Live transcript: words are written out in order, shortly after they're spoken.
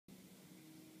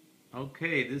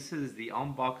Okay, this is the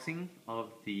unboxing of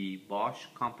the Bosch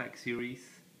Compact Series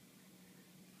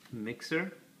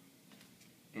mixer,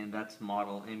 and that's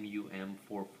model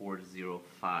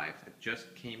MUM4405. It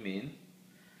just came in.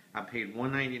 I paid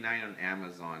 $1.99 on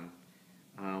Amazon.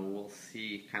 We'll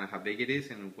see kind of how big it is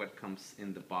and what comes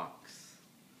in the box.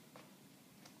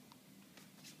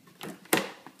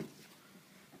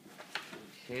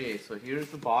 Okay, so here's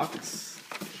the box.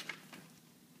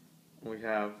 We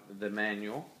have the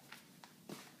manual.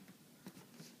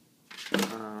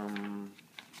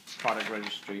 Product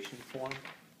registration form,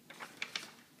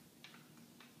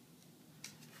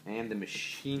 and the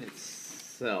machine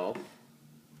itself.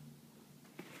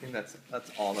 I think that's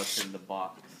all that's in the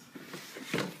box.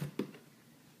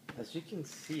 As you can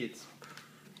see, it's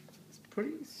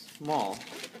pretty small.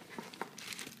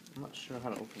 I'm not sure how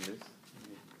to open this.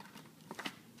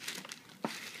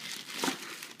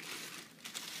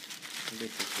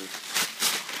 Basically,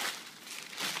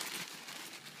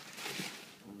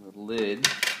 on the lid.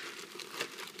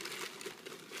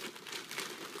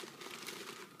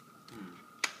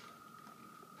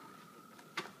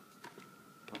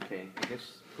 Okay, I guess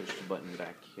push the button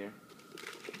back here.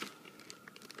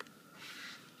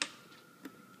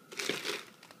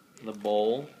 The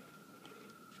bowl.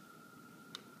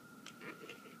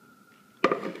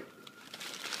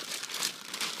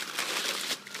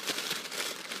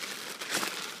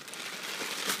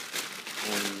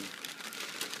 And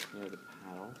here are the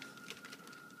paddles.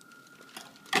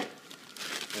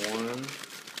 One,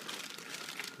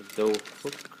 the dough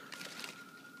hook.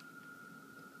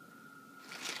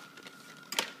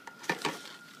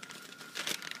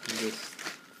 This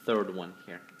third one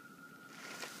here.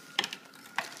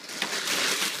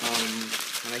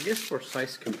 And I guess for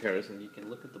size comparison, you can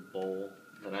look at the bowl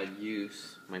that I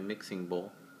use, my mixing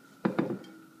bowl.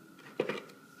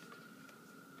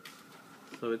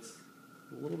 So it's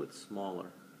a little bit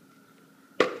smaller,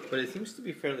 but it seems to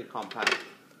be fairly compact,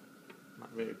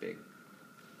 not very big.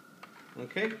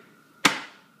 Okay,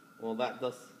 well that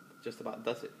just about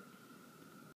does it.